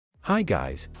Hi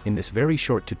guys, in this very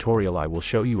short tutorial I will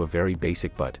show you a very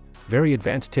basic but very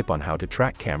advanced tip on how to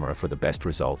track camera for the best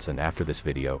results, and after this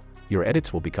video, your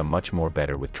edits will become much more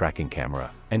better with tracking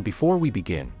camera. And before we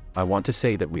begin, I want to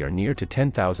say that we are near to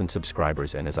 10,000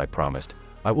 subscribers, and as I promised,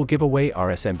 I will give away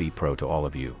RSMB Pro to all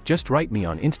of you. Just write me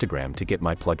on Instagram to get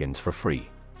my plugins for free.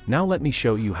 Now let me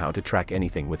show you how to track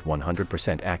anything with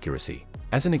 100% accuracy.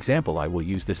 As an example, I will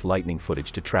use this lightning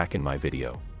footage to track in my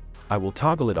video. I will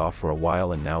toggle it off for a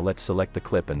while, and now let's select the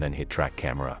clip and then hit track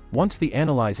camera. Once the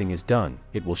analyzing is done,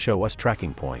 it will show us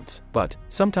tracking points. But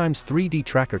sometimes 3D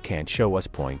tracker can't show us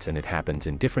points, and it happens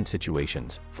in different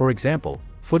situations. For example,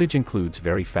 footage includes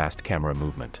very fast camera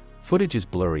movement. Footage is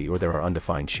blurry or there are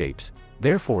undefined shapes,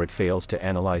 therefore it fails to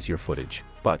analyze your footage.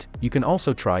 But you can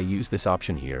also use this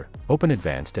option here, open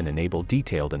advanced and enable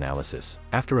detailed analysis.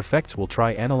 After Effects will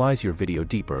analyze your video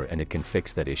deeper, and it can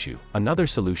fix that issue. Another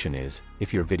solution is,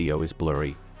 if your video is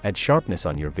blurry, add sharpness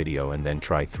on your video and then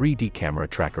try 3D camera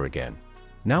tracker again.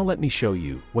 Now let me show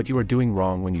you what you are doing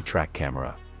wrong when you track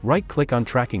camera. Right-click on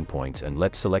tracking points and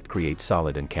let's select Create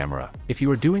Solid and Camera. If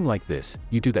you are doing like this,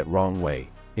 you do that wrong way.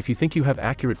 If you think you have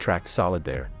accurate track solid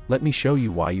there, let me show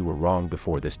you why you were wrong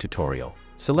before this tutorial.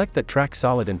 Select that track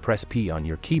solid and press P on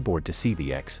your keyboard to see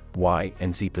the X, Y,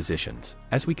 and Z positions.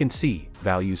 As we can see,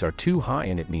 values are too high,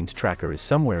 and it means tracker is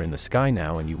somewhere in the sky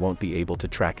now, and you won't be able to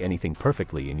track anything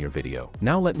perfectly in your video.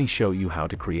 Now let me show you how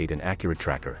to create an accurate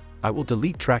tracker. I will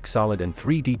delete track solid and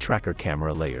 3D tracker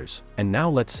camera layers. And now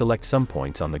let's select some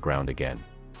points on the ground again.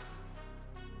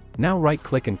 Now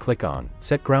right-click and click on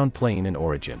Set Ground Plane and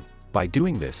Origin. By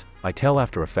doing this, I tell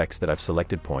After Effects that I've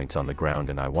selected points on the ground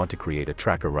and I want to create a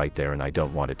tracker right there, and I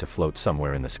don't want it to float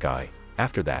somewhere in the sky.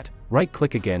 After that,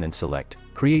 right-click again and select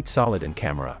Create Solid and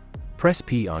Camera. Press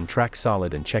P on Track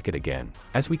Solid and check it again.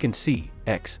 As we can see,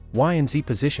 X, Y, and Z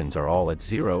positions are all at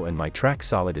 0, and my track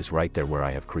solid is right there where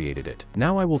I have created it.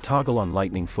 Now I will toggle on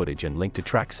lightning footage and link to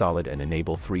track solid and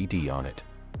enable 3D on it.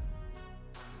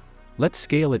 Let's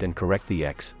scale it and correct the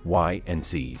X, Y, and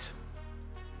Z's.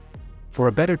 For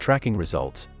a better tracking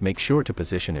results, make sure to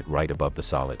position it right above the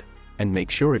solid. And make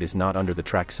sure it is not under the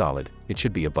track solid, it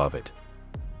should be above it.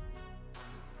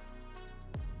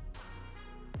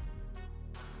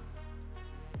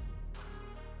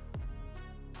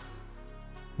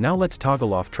 Now let's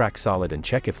toggle off track solid and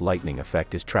check if lightning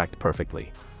effect is tracked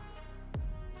perfectly.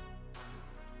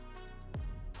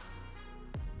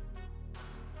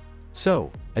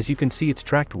 So, as you can see, it's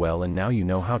tracked well, and now you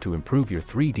know how to improve your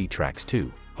 3D tracks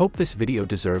too. Hope this video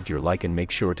deserved your like, and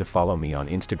make sure to follow me on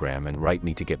Instagram and write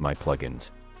me to get my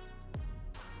plugins.